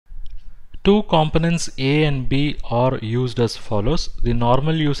Two components A and B are used as follows. The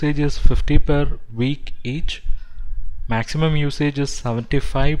normal usage is 50 per week each. Maximum usage is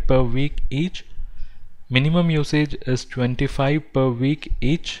 75 per week each. Minimum usage is 25 per week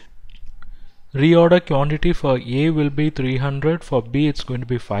each. Reorder quantity for A will be 300, for B it's going to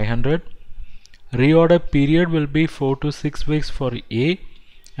be 500. Reorder period will be 4 to 6 weeks for A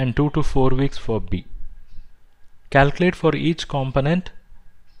and 2 to 4 weeks for B. Calculate for each component.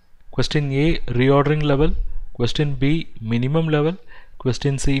 Question A, reordering level. Question B, minimum level.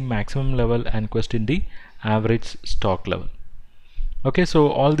 Question C, maximum level. And question D, average stock level. Okay, so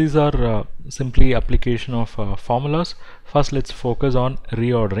all these are simply application of formulas. First, let's focus on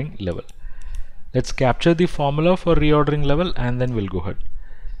reordering level. Let's capture the formula for reordering level and then we'll go ahead.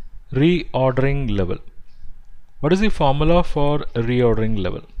 Reordering level. What is the formula for reordering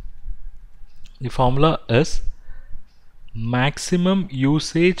level? The formula is maximum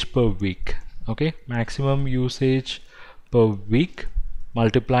usage per week. Okay, maximum usage per week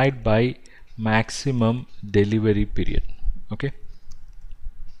multiplied by maximum delivery period. Okay,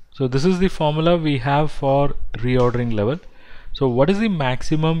 so this is the formula we have for reordering level. So what is the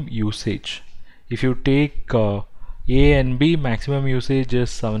maximum usage? If you take A and B, maximum usage is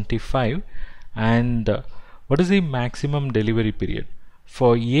 75, and what is the maximum delivery period?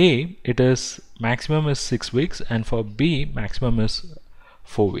 For A, it is maximum is 6 weeks, and for B, maximum is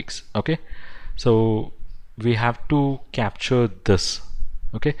 4 weeks. Okay, so we have to capture this.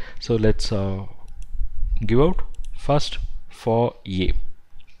 Okay, so let's give out first for A,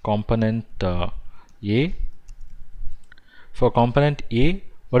 component A. For component A,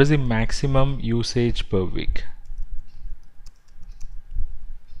 what is the maximum usage per week?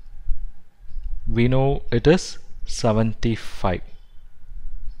 We know it is 75.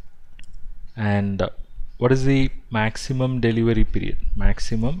 And what is the maximum delivery period?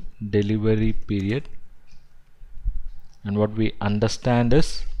 Maximum delivery period, and what we understand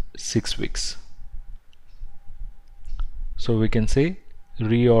is 6 weeks. So we can say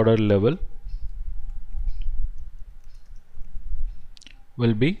reorder level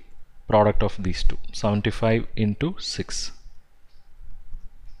will be product of these two, 75 into 6.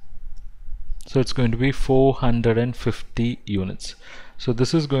 So it's going to be 450 units. So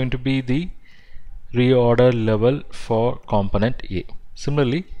this is going to be the reorder level for component A.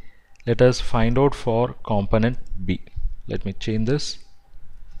 Similarly, let us find out for component B. Let me change this.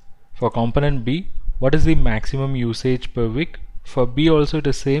 For component B, what is the maximum usage per week? For B also it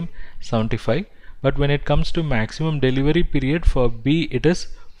is same, 75, but when it comes to maximum delivery period, for B it is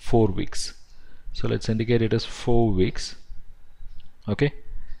 4 weeks. So let's indicate it is 4 weeks. Okay,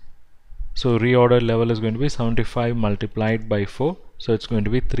 so reorder level is going to be 75 multiplied by 4, so it's going to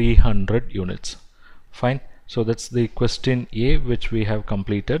be 300 units. Fine, so that's the question A which we have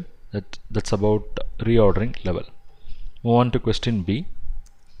completed. That's about reordering level. Move on to question B.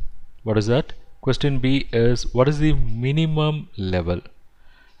 What is that? Question B is what is the minimum level?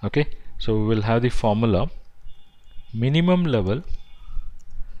 Okay, so we will have the formula. Minimum level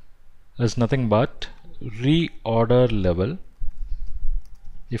is nothing but reorder level.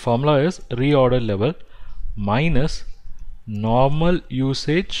 The formula is reorder level minus normal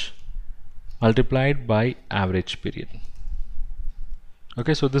usage multiplied by average period.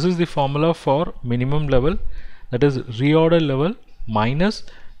 Okay, so this is the formula for minimum level, that is reorder level minus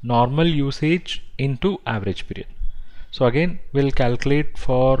normal usage into average period. So again we'll calculate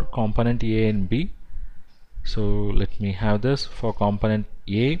for component A and B. So let me have this for component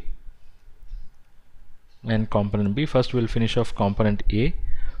A and component B. First we'll finish off component A.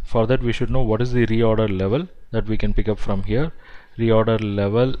 For that we should know what is the reorder level that we can pick up from here. Reorder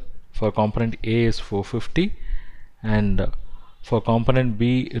level for component A is 450, and for component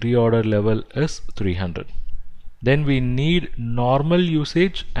B reorder level is 300. Then we need normal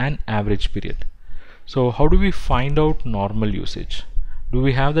usage and average period. So how do we find out normal usage? Do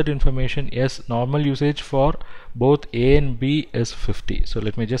we have that information? Yes, normal usage for both A and B is 50. So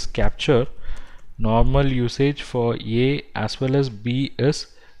let me just capture normal usage for A as well as B is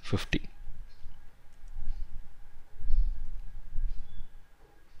 50.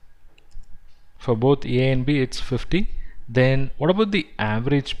 For both A and B it's 50. Then what about the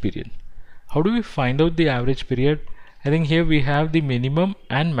average period? How do we find out the average period? I think here we have the minimum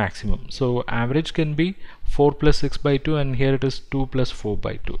and maximum. So average can be 4 plus 6 by 2, and here it is 2 plus 4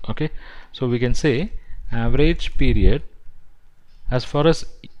 by 2. Okay, so we can say average period as far as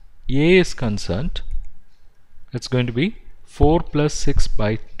A is concerned, it's going to be 4 plus 6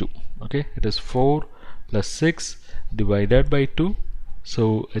 by 2. Okay, it is 4 plus 6 divided by 2,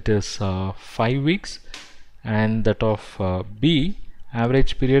 so it is 5 weeks, and that of B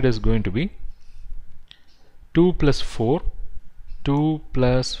average period is going to be 2 plus 4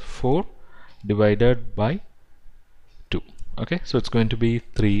 divided by 2. Okay, so it's going to be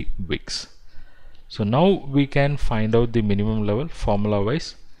 3 weeks. So now we can find out the minimum level formula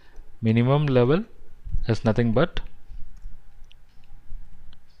wise. Minimum level is nothing but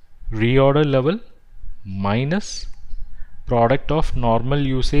reorder level minus product of normal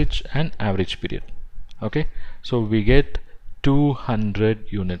usage and average period. Okay, so we get 200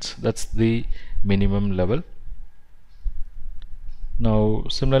 units. That's the minimum level. Now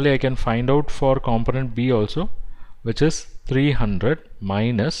similarly I can find out for component B also, which is 300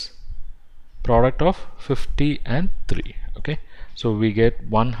 minus product of 50 and 3. Okay, so we get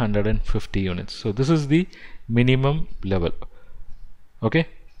 150 units. So this is the minimum level. Okay,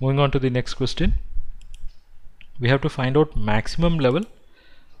 moving on to the next question. We have to find out maximum level.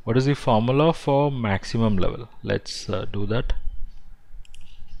 What is the formula for maximum level? Let's do that.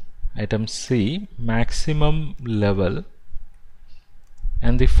 Item C, maximum level,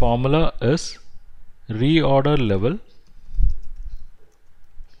 and the formula is reorder level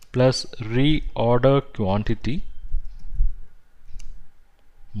plus reorder quantity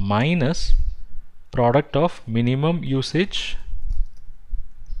minus product of minimum usage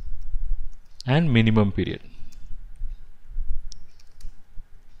and minimum period.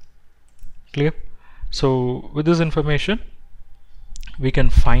 Clear? So with this information we can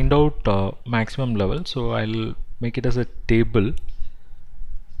find out maximum level. So I'll make it as a table,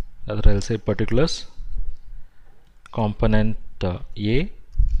 rather I'll say particulars, component A.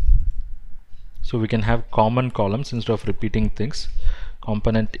 So we can have common columns instead of repeating things.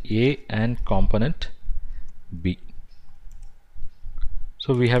 Component A and component B.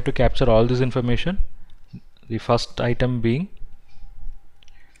 So we have to capture all this information. The first item being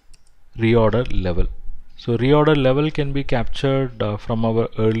reorder level. So reorder level can be captured from our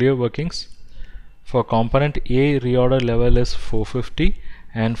earlier workings. For component A, reorder level is 450,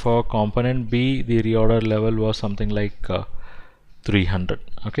 and for component B the reorder level was something like 300.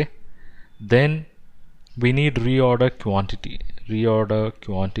 Okay, then we need reorder quantity. Reorder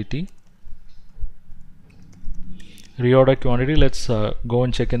quantity, let's go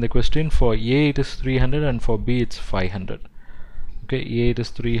and check in the question. For A it is 300 and for B it's 500. Okay, A it is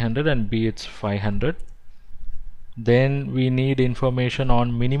 300 and B it's 500. Then we need information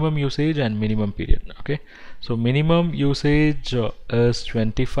on minimum usage and minimum period. Okay, so minimum usage is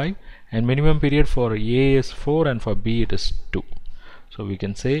 25 and minimum period for A is 4 and for B it is 2. So we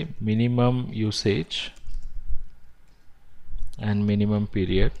can say minimum usage and minimum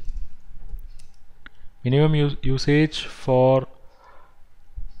period. Minimum usage for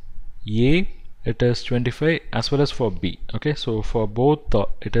A it is 25 as well as for B. Okay, so for both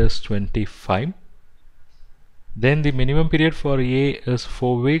it is 25. Then the minimum period for A is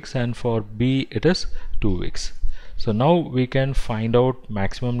 4 weeks and for B it is 2 weeks. So now we can find out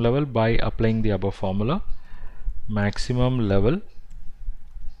maximum level by applying the above formula. Maximum level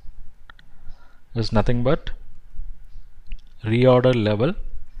is nothing but reorder level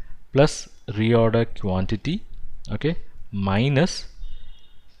plus reorder quantity, okay, minus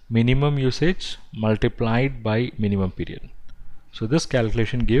minimum usage multiplied by minimum period. So this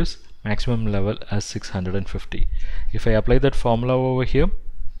calculation gives maximum level as 650. If I apply that formula over here,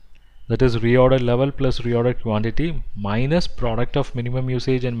 that is reorder level plus reorder quantity minus product of minimum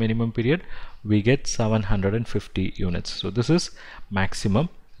usage and minimum period, we get 750 units. So this is maximum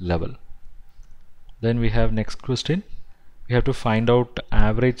level. Then we have next question. We have to find out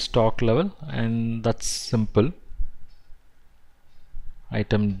average stock level, and that's simple.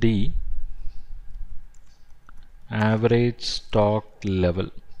 Item D, average stock level.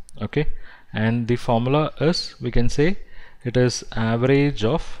 Okay, and the formula is, we can say it is average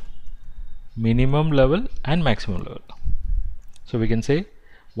of minimum level and maximum level. So we can say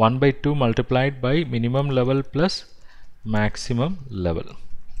 1 by 2 multiplied by minimum level plus maximum level.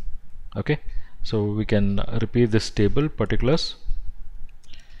 Okay, so we can repeat this table, particulars,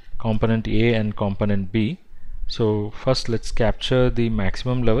 component A and component B. So first let's capture the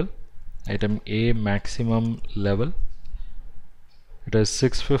maximum level. Item A, maximum level, it is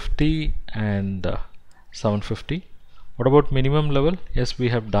 650 and 750. What about minimum level? Yes, we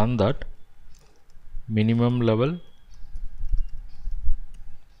have done that. Minimum level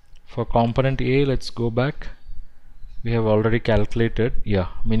for component A, let's go back. We have already calculated. Yeah,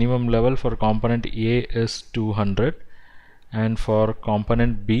 minimum level for component A is 200, and for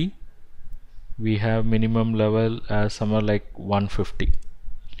component B we have minimum level as somewhere like 150.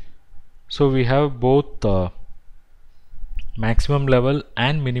 So we have both maximum level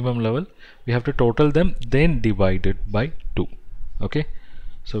and minimum level. We have to total them, then divide it by 2. Okay,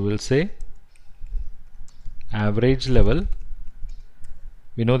 so we'll say average level.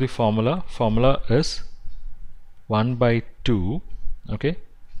 We know the formula is 1 by 2, okay,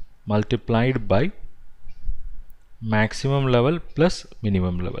 multiplied by maximum level plus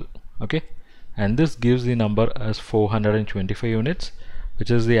minimum level. Okay, and this gives the number as 425 units,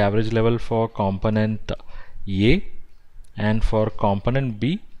 which is the average level for component A, and for component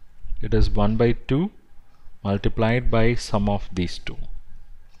B it is 1 by 2 multiplied by sum of these two,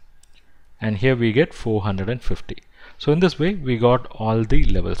 and here we get 450. So in this way we got all the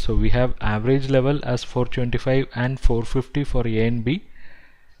levels. So we have average level as 425 and 450 for A and B,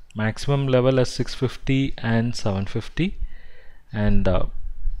 maximum level as 650 and 750, and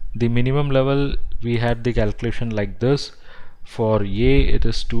the minimum level we had the calculation like this. For A it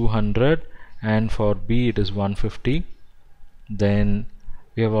is 200 and for B it is 150. Then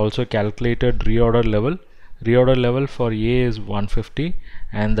we have also calculated reorder level. Reorder level for A is 150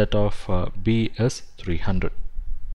 and that of B is 300.